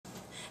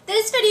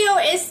This video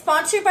is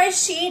sponsored by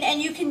Shein, and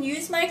you can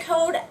use my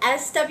code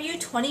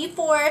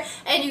SW24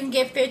 and you can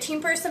get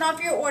 15%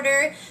 off your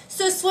order.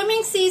 So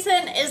swimming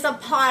season is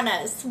upon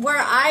us. Where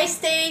I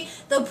stay,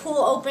 the pool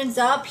opens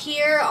up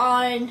here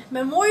on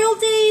Memorial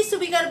Day, so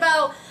we got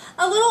about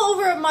a little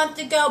over a month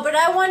to go, but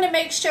I wanted to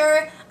make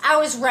sure I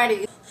was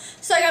ready.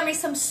 So I got me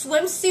some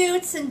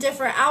swimsuits and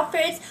different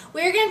outfits.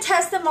 We're going to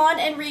test them on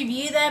and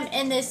review them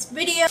in this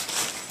video.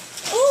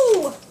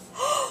 Ooh,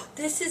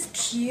 this is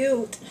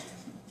cute.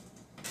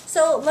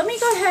 So let me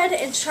go ahead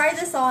and try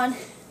this on.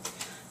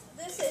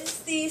 This is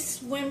the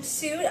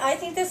swimsuit. I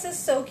think this is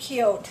so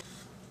cute.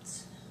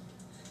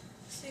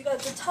 So you got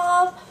the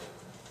top.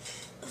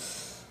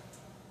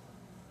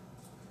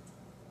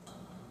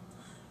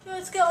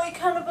 It's got like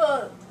kind of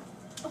a,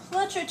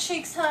 let your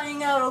cheeks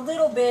hang out a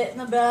little bit in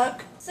the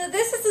back. So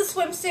this is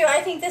the swimsuit. I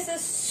think this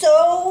is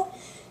so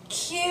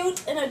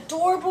cute and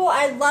adorable.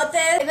 I love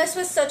this. And this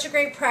was such a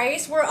great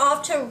price. We're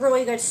off to a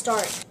really good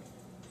start.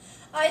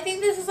 I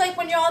think this is like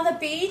when you're on the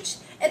beach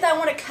and I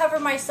want to cover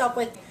myself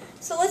with.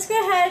 So let's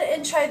go ahead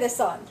and try this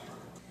on.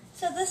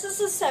 So this is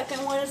the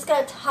second one. It's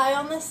got a tie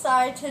on the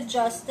side to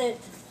adjust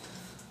it.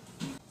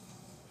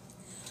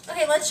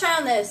 Okay, let's try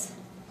on this.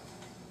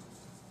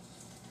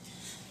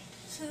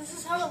 So this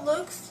is how it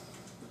looks.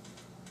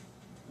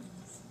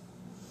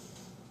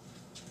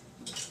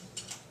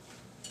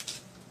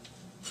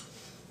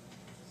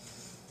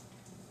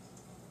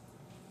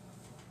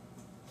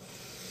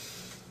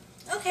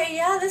 Okay,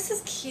 yeah, this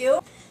is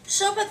cute.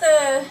 Show up at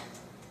the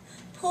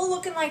pool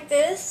looking like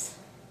this.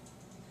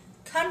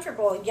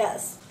 Comfortable,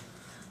 yes.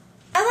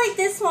 I like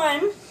this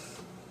one.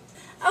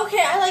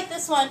 Okay, I like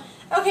this one.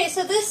 Okay,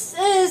 so this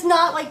is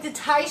not like the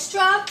tie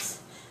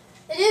straps.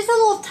 It is a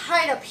little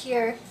tight up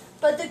here.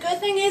 But the good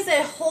thing is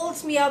it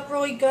holds me up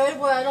really good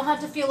where I don't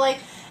have to feel like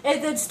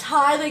if it's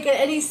tied, like at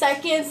any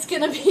second it's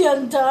going to be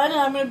undone and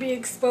I'm going to be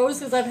exposed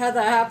because I've had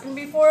that happen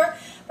before.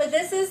 But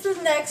this is the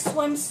next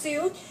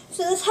swimsuit.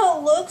 So this is how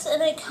it looks,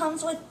 and it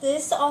comes with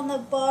this on the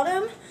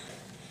bottom.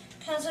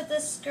 Comes with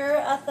this skirt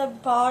at the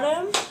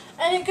bottom.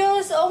 And it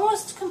goes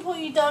almost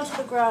completely down to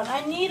the ground.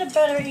 I need a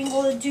better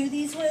angle to do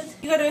these with.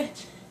 You got a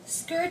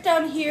skirt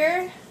down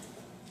here.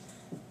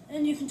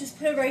 And you can just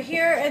put it right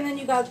here, and then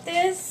you got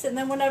this, and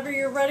then whenever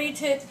you're ready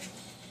to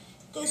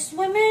go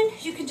swimming,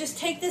 you can just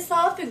take this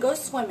off and go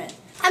swimming.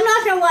 I'm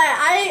not gonna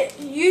lie,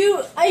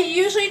 I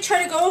usually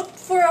try to go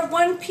for a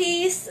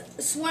one-piece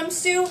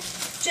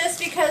swimsuit just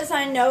because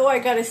I know I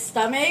got a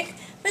stomach.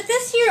 But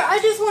this year, I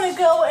just want to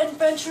go and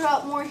venture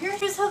out more.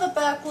 Here's how the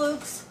back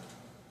looks.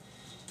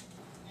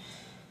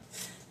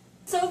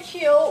 So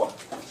cute.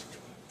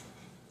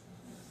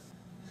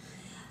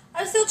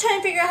 I'm still trying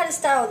to figure out how to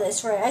style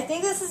this right. I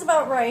think this is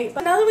about right.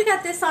 But now that we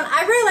got this on,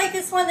 I really like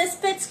this one. This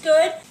fits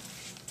good.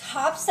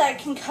 Tops that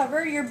can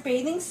cover your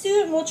bathing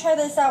suit. And we'll try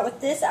this out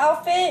with this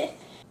outfit.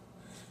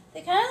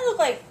 They kind of look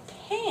like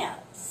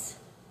pants.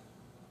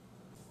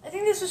 I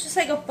think this was just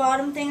like a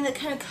bottom thing that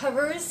kind of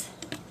covers.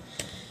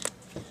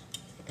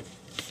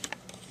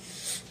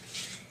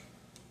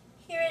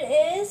 Here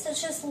it is.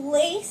 It's just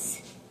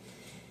lace.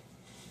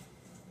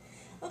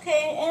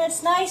 Okay, and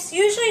it's nice.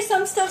 Usually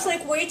some stuff's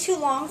like way too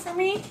long for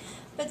me,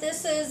 but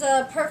this is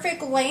a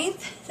perfect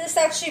length. This is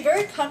actually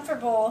very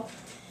comfortable.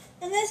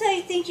 And this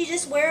I think you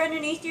just wear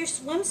underneath your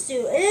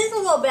swimsuit. It is a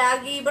little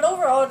baggy, but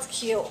overall it's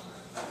cute.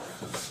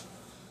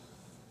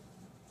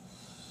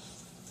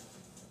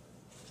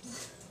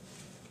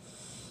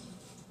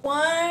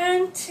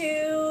 One,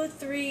 two,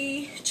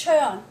 three, try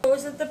on. I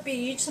was at the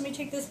beach. Let me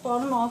take this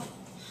bottom off.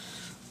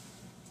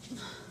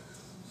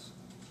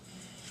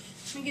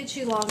 Let me get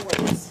you long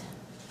waist.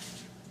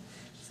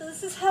 So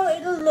this is how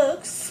it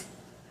looks.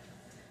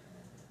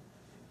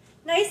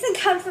 Nice and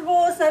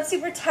comfortable. It's not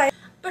super tight.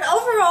 But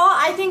overall,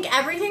 I think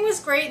everything was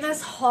great in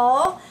this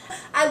haul.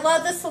 I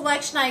love the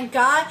selection I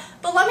got.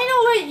 But let me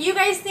know what you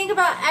guys think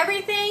about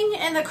everything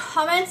in the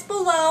comments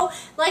below.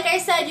 Like I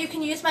said, you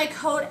can use my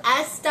code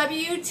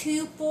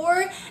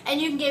SW24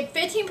 and you can get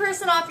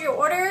 15% off your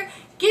order.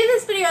 Give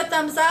this video a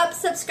thumbs up,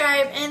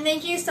 subscribe, and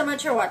thank you so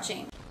much for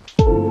watching.